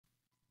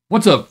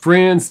What's up,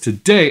 friends?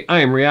 Today I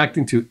am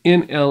reacting to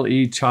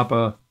NLE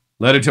Choppa,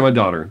 Letter to My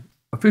Daughter,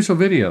 official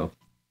video.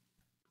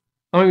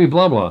 I don't mean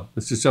blah blah.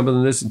 Let's just jump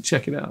into this and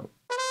check it out.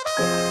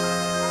 I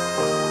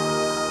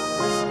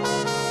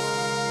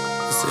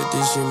said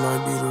this shit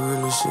might be the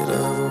realest shit I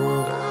ever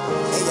wrote.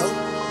 Hey yo,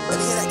 let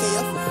me hear that,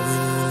 K-Yo. Might be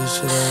the realest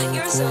shit I ever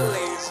You're so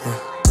lazy.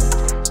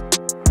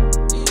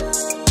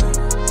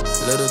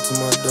 Letter to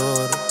my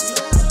daughter.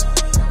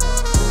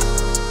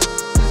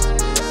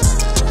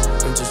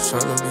 I'm just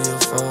tryna be a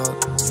father.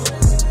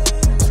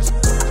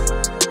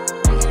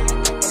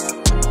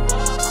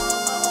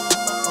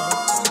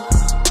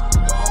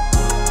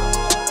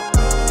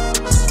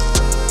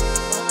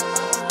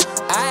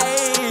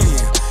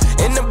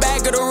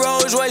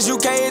 You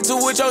came into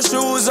with your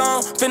shoes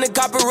on. Finna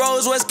cop a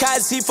Rose West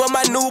Cotton seat for my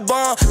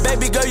newborn.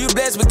 Baby girl, you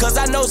blessed because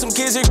I know some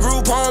kids in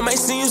group home.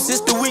 Ain't seen you since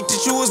the week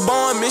that you was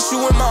born. Miss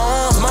you in my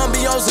arms. Mom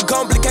be on some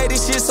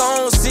complicated shit, so I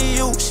don't see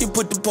you. She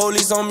put the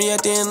police on me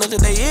at the end of the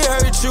day. It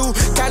hurt you,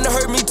 kinda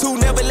hurt me too.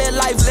 Never let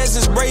life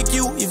lessons break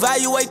you.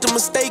 Evaluate the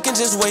mistake and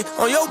just wait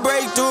on your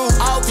breakthrough.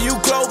 Off you,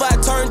 Clover, I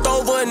turned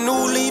over a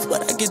new leaf.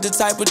 But I get the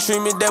type of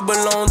treatment that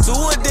belong to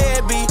a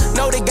deadbeat.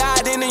 Know that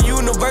God in the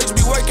universe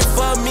be working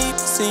for me.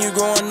 See you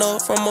growing up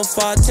from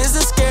afar tends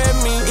to scare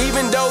me.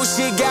 Even though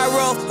shit got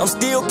rough, I'm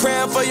still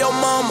praying for your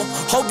mama.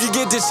 Hope you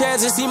get the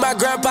chance to see my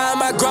grandpa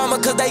and my grandma,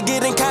 cause they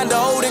getting kinda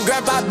old and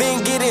grandpa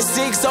been getting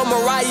sick. So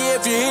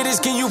Mariah, if you hear this,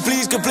 can you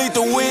please complete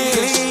the wish?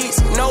 Please,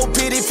 no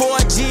pity for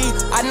a G.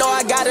 I know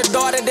I got a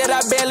daughter that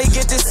I barely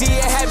get to see.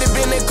 It haven't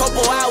been a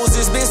couple hours,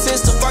 it's been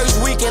since the first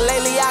week, and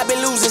lately I've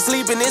been losing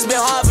sleep and it's been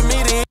hard for me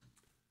to...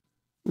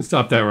 Let's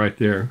stop that right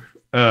there.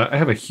 I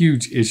have a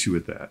huge issue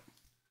with that.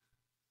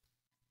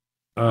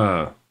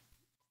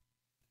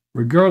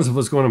 Regardless of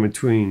what's going on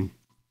between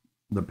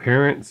the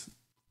parents,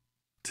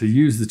 to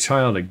use the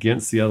child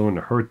against the other one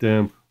to hurt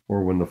them,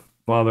 or when the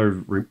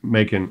father's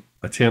making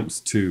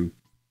attempts to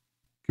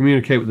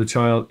communicate with the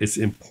child, it's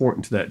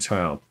important to that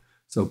child.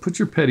 So put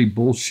your petty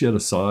bullshit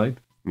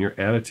aside and your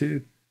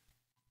attitude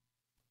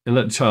and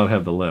let the child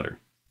have the letter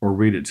or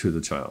read it to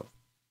the child.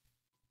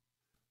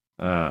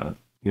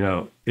 You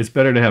know, it's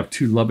better to have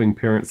two loving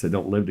parents that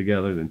don't live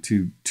together than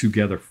two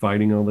together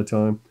fighting all the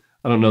time.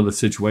 I don't know the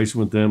situation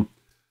with them.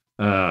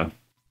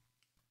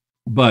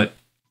 But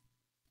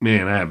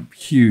man, I have a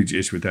huge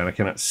issue with that. I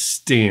cannot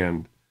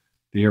stand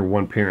to hear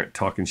one parent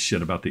talking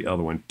shit about the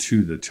other one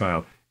to the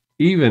child,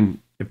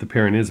 even if the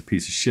parent is a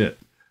piece of shit.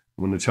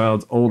 When the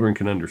child's older and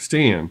can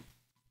understand,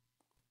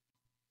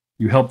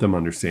 you help them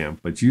understand,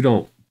 but you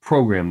don't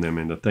program them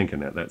into thinking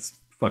that. That's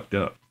fucked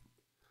up.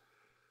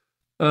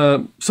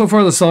 So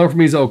far, the song for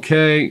me is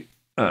okay.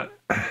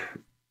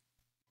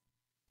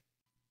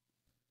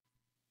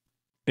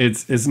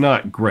 It's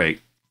not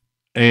great.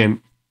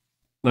 And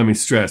let me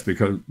stress,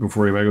 because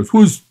before anybody goes,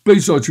 who's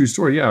based on a true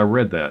story? Yeah, I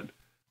read that.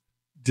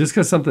 Just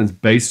because something's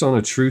based on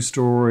a true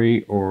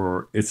story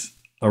or it's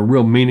a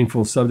real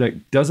meaningful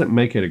subject doesn't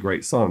make it a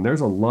great song.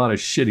 There's a lot of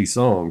shitty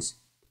songs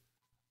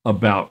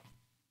about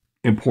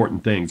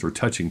important things or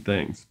touching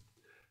things.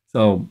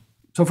 So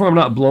far I'm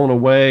not blown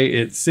away.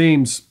 It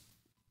seems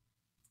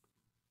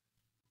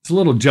it's a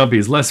little jumpy.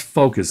 It's less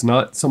focused,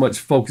 not so much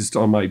focused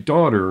on my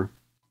daughter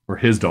or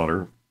his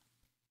daughter,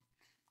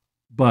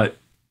 but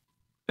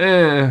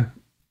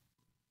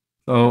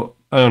so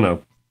I don't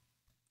know.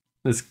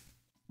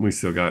 We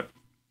still got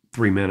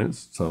 3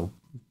 minutes, so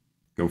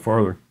go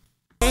farther.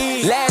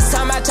 Last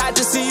time I tried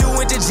to see you,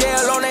 went to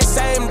jail on that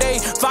same day.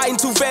 Fighting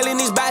 2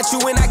 felonies about you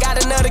and I got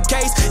another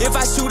case. If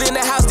I shoot in the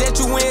house that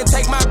you in,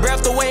 take my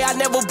breath away. I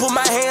never put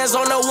my hands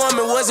on a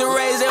woman, wasn't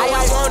raised that way.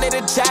 I wanted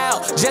a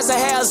child, just to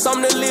have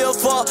something to live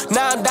for.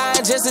 Now I'm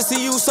dying just to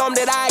see you,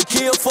 something that I'd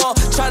kill for.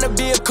 Trying to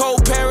be a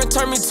co-parent,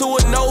 turn me to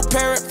a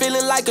no-parent.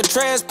 Feeling like a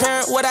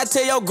transparent, what I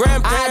tell your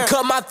grandparents. I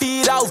cut my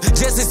feet off,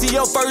 just to see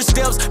your first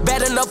steps.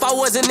 Bad enough I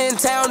wasn't in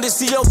town to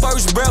see your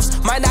first breaths.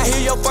 Might not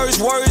hear your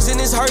first words and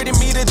it's hurting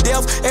me to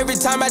death. Every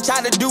time I try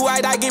to do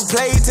right, I get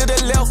played to the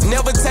left.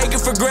 Never take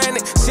it for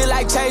granted. Shit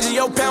like changing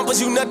your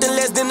pampers, you nothing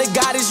less than the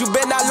goddess. You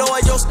better not lower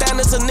your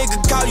standards. A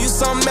nigga call you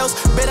something else.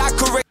 Bet I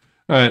correct.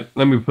 All right,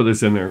 let me put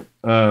this in there.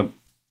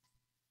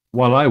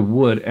 While I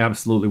would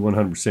absolutely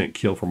 100%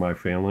 kill for my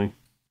family,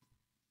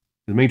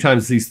 as many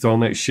times as he's thrown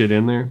that shit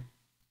in there,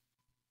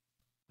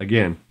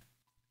 again,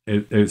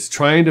 it's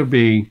trying to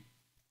be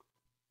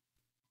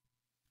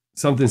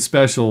something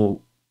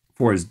special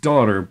for his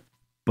daughter,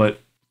 but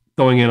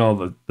throwing in all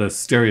the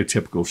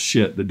stereotypical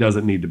shit that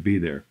doesn't need to be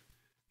there.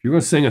 If you're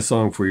going to sing a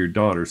song for your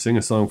daughter, sing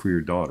a song for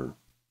your daughter.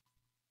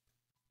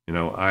 You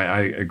know,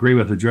 I agree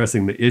with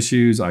addressing the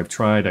issues. I've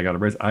tried. I got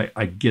arrested.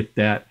 I get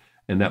that,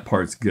 and that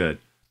part's good.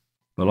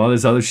 But all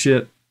this other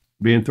shit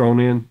being thrown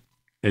in,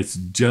 it's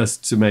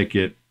just to make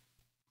it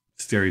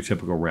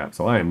stereotypical rap.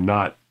 So I am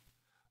not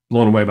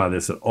blown away by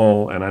this at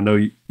all. And I know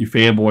you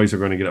fanboys are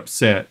going to get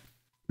upset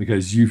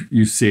because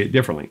you see it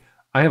differently.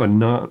 I have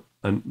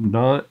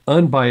a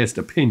unbiased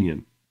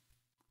opinion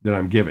that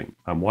I'm giving.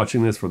 I'm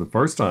watching this for the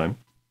first time.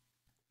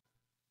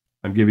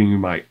 I'm giving you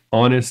my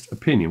honest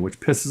opinion, which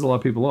pisses a lot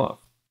of people off.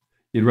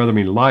 You'd rather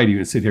me lie to you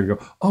and sit here and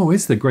go, oh,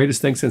 it's the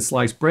greatest thing since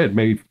sliced bread.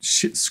 Maybe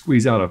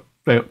squeeze out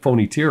a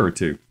phony tear or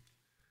two.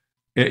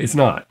 It's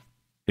not.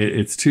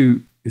 It's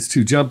too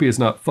jumpy. It's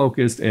not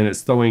focused, and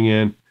it's throwing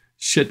in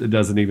shit that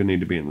doesn't even need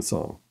to be in the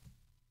song.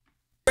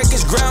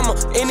 Grammar.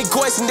 Any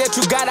question that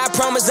you got, I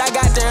promise I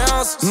got the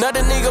answer.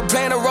 Another nigga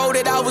playing a role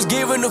that I was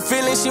giving the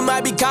feeling. She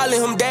might be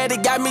calling him daddy,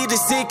 got me the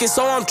sickest,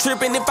 so I'm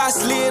tripping. If I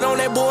slid on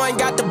that boy and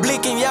got the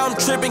blicking, yeah, I'm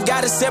tripping.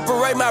 Gotta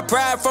separate my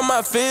pride from my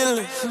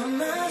feelings.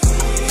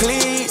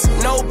 Please,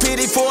 no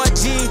pity for a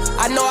G.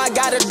 I know I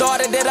got a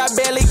daughter that I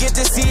barely get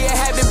to see. It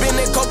haven't been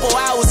a couple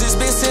hours, it's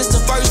been since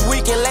the first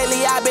week, and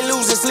lately I've been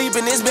losing sleep,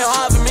 and it's been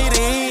hard for me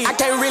to eat. I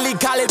can't really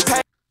call it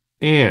pain.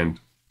 And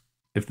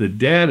if the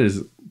dad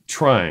is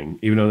trying,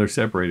 even though they're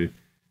separated,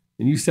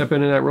 and you step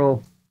into that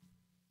role,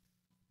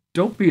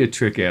 don't be a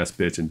trick ass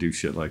bitch and do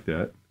shit like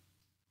that.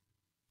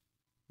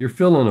 You're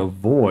filling a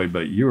void,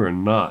 but you are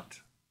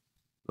not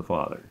the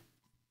father.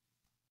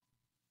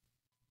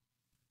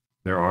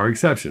 There are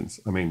exceptions.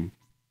 I mean,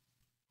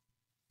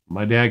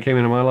 my dad came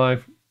into my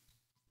life.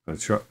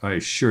 I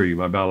assure you,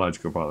 my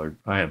biological father,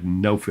 I have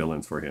no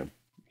feelings for him.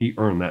 He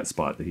earned that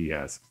spot that he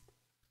has.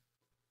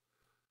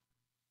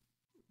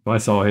 If I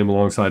saw him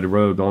alongside the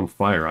road on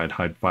fire, I'd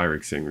hide fire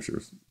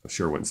extinguishers. I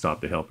sure wouldn't stop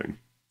to help him.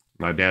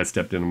 My dad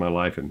stepped into my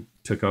life and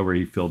took over.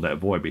 He filled that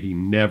void, but he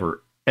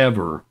never,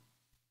 ever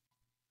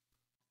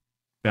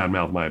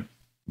badmouthed my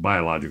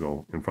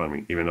biological in front of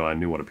me, even though I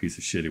knew what a piece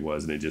of shit he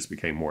was, and it just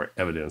became more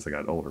evident as I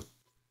got older.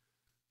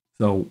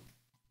 So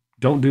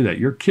don't do that.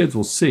 Your kids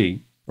will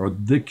see, or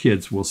the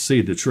kids will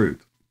see the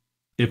truth,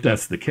 if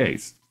that's the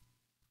case.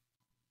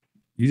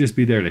 You just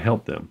be there to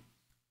help them.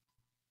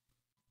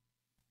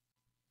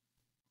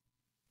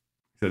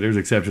 So there's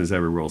exceptions to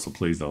every rule, so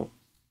please don't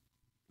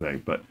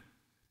think. But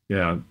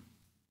yeah,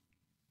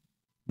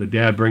 the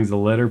dad brings the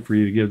letter for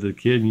you to give to the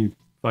kid, and you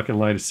fucking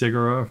light a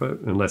cigarette off it,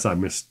 unless I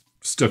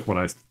mistook what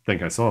I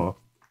think I saw.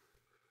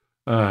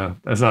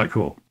 That's not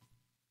cool.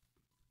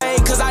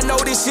 Cause I know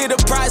this shit a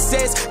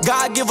process.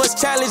 God give us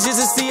challenges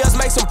and see us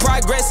make some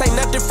progress. Ain't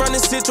nothing from the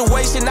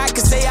situation I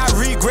can say I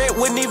regret.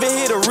 Wouldn't even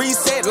hit a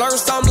reset. Learn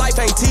some life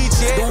ain't teach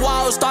yet. The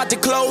walls start to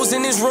close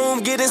in this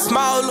room, getting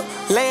smaller.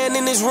 Laying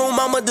in this room,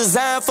 I'm a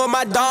design for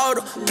my daughter.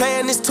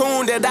 Playing this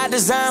tune that I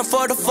designed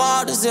for the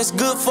fathers. That's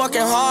good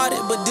fucking hearted,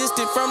 but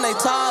distant from they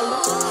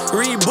toddler.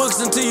 Read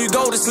books until you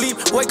go to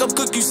sleep. Wake up,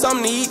 cook you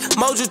something to eat.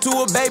 Mold you to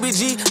a baby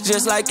G,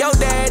 just like your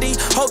daddy.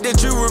 Hope that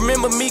you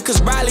remember me,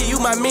 cause Riley,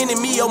 you my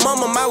mini-me. Your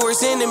mama, my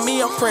worst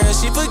enemy. I'm praying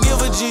she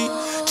forgive a G.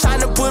 Trying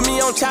to put me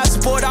on child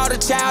support. All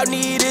the child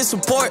needed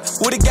support.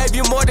 Would've gave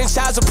you more than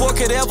child support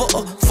could ever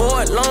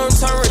afford.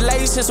 Long-term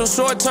relations or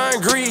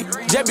short-term greed.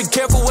 Just be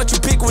careful what you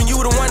pick when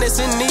you the one that's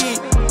in need.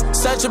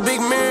 Such a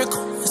big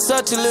miracle,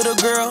 such a little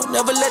girl.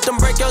 Never let them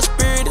break your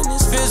spirit in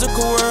this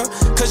physical world.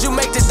 Cause you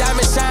make the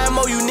diamond shine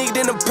more unique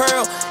than a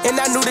pearl. And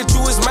I knew that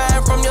you was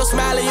mine from your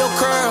smile and your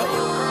curl.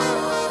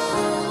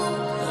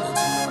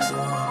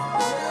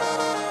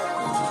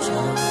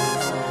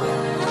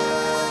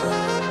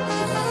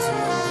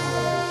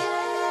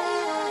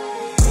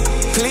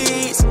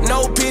 Please,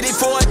 no pity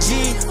for a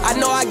G. I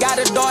know I got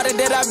a daughter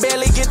that I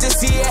barely get to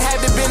see. It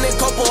haven't been a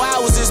couple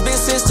hours, it's been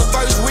since the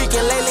first week,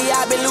 and lately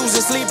I've been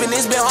losing sleep, and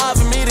it's been hard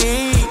for me to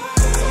eat.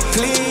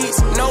 Please,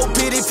 no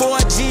pity for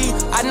a G.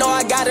 I know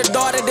I got a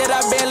daughter that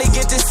I barely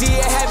get to see.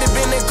 It haven't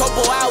been a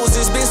couple hours,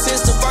 it's been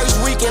since the first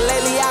week, and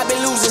lately I've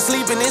been losing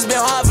sleep, and it's been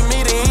hard for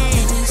me to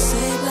eat. They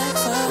say black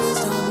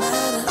fathers don't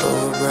matter.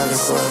 They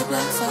say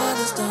black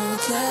fathers don't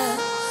care.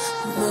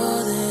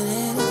 More than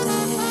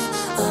anything,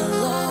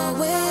 I'll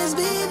always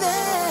be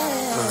there.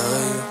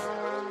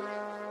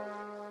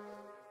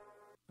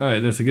 All right,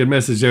 that's a good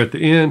message there at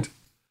the end.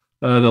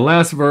 The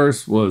last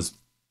verse was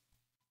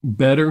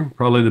better,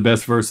 probably the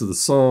best verse of the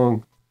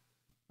song,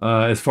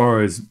 as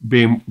far as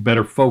being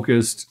better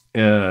focused.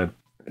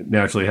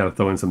 Naturally, had to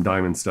throw in some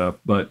diamond stuff,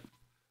 but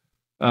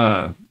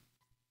so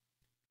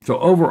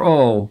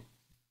overall,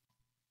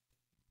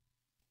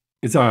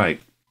 it's all right.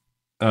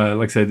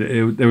 Like I said,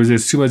 there was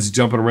just too much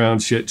jumping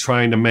around shit,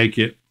 trying to make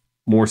it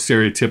more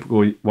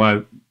stereotypical.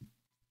 Why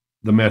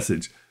the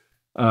message?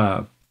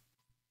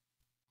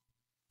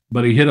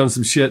 But he hit on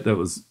some shit that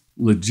was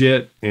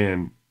legit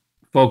and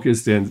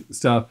focused and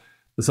stuff.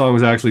 The song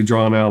was actually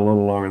drawn out a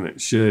little longer than it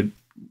should.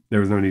 There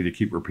was no need to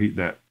keep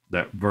repeating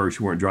that verse.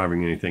 You weren't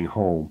driving anything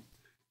home.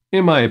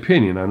 In my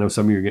opinion, I know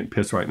some of you are getting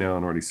pissed right now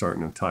and already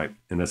starting to type,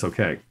 and that's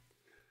okay.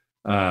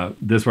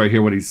 This right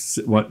here,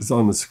 what's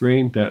on the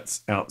screen,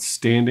 that's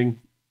outstanding.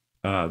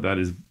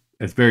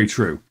 It's very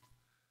true.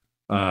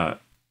 Both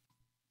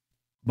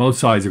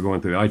sides are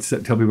going through. I tell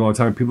people all the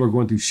time, people are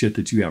going through shit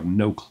that you have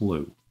no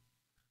clue.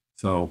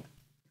 So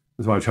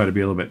that's why I try to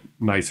be a little bit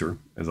nicer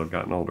as I've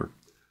gotten older.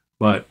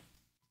 But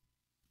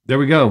there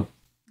we go.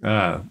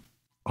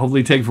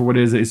 Hopefully take it for what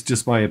it is. It's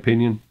just my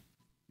opinion,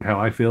 how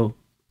I feel.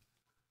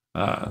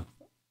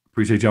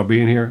 Appreciate y'all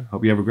being here.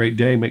 Hope you have a great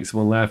day. Make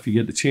someone laugh if you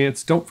get the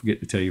chance. Don't forget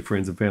to tell your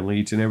friends and family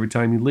each and every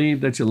time you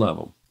leave that you love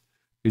them.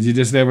 Because you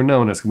just never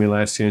know, and that's going to be the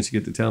last chance you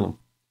get to tell them.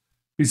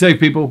 Be safe,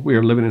 people. We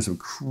are living in some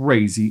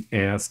crazy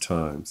ass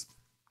times.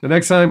 Till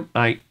next time,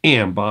 I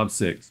am Bob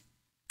Sixx.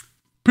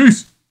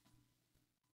 Peace.